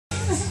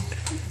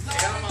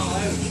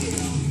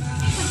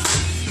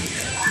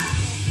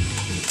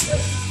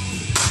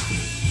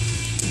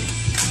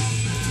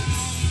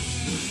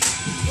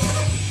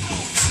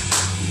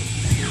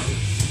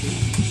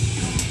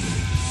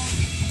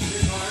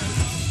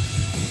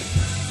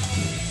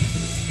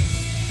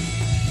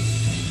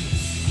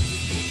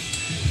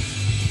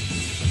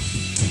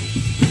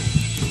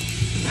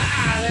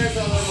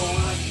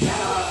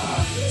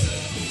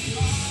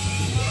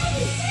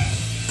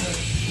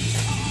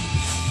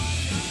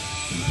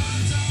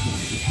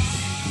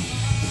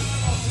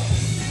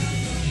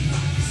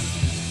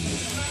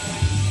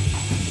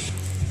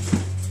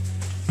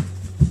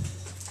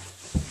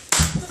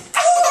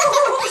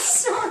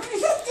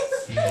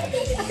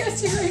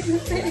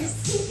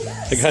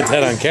I got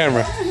that on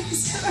camera.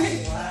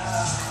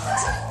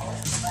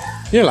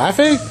 You're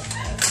laughing?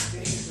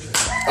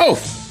 Oh!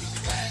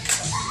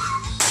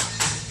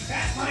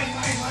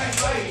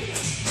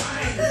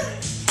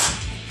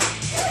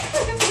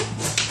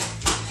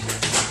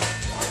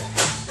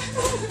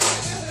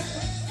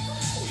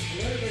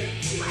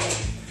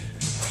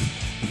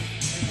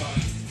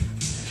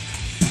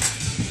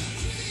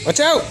 Watch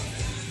out!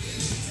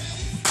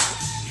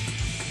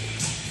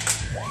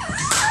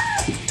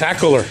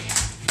 Tackle her.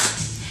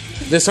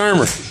 Disarm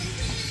her.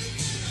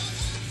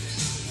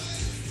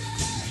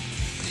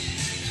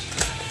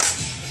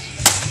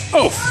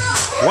 Oh!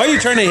 Why are you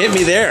trying to hit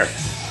me there?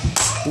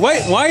 Why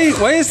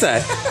is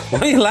that? Why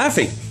are you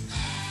laughing?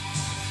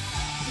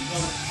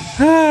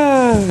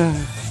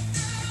 Ah.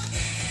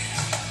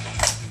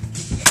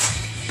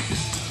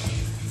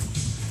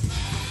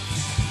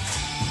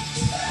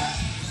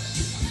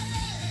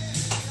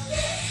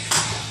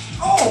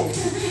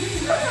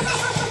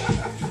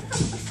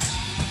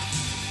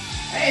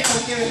 Hey,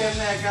 don't give him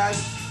that gun.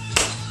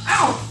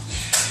 Ow!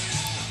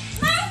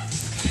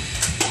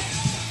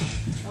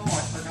 Oh,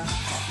 I forgot.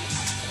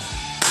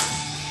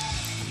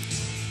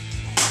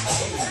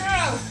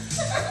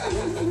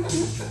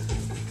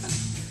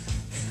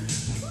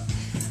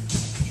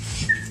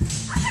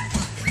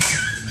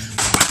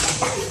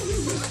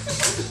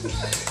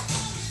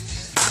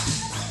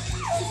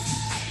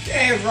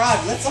 Okay, Rob,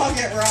 let's all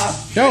get Rob.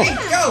 Go. Hey,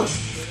 go!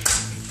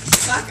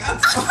 Back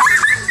up.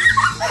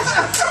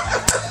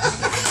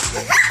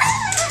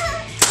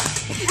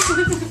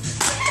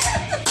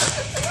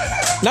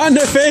 Not in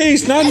the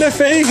face! Not in the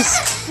face!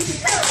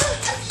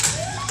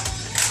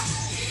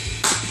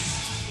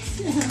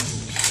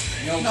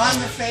 Not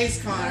in the face,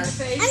 Connor. I'm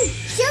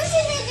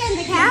shooting it in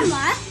the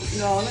camera.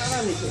 No, not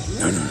on the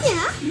camera. No.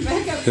 Yeah.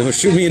 Back up. No,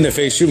 shoot me in the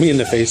face. Shoot me in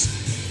the face.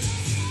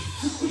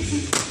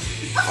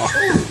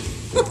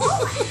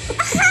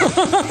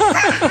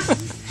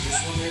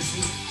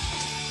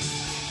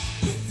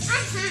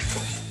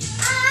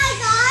 I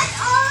got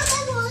all the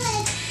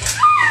bullets.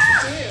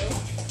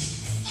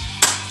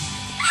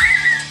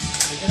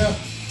 Pick it up.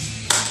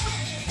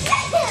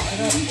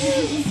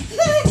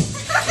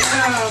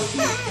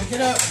 Pick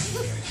it up.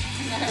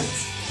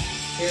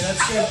 Okay,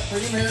 that's good.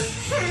 Bring him here.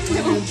 Put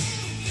him in.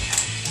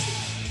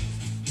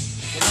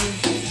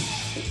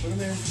 Put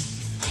him in.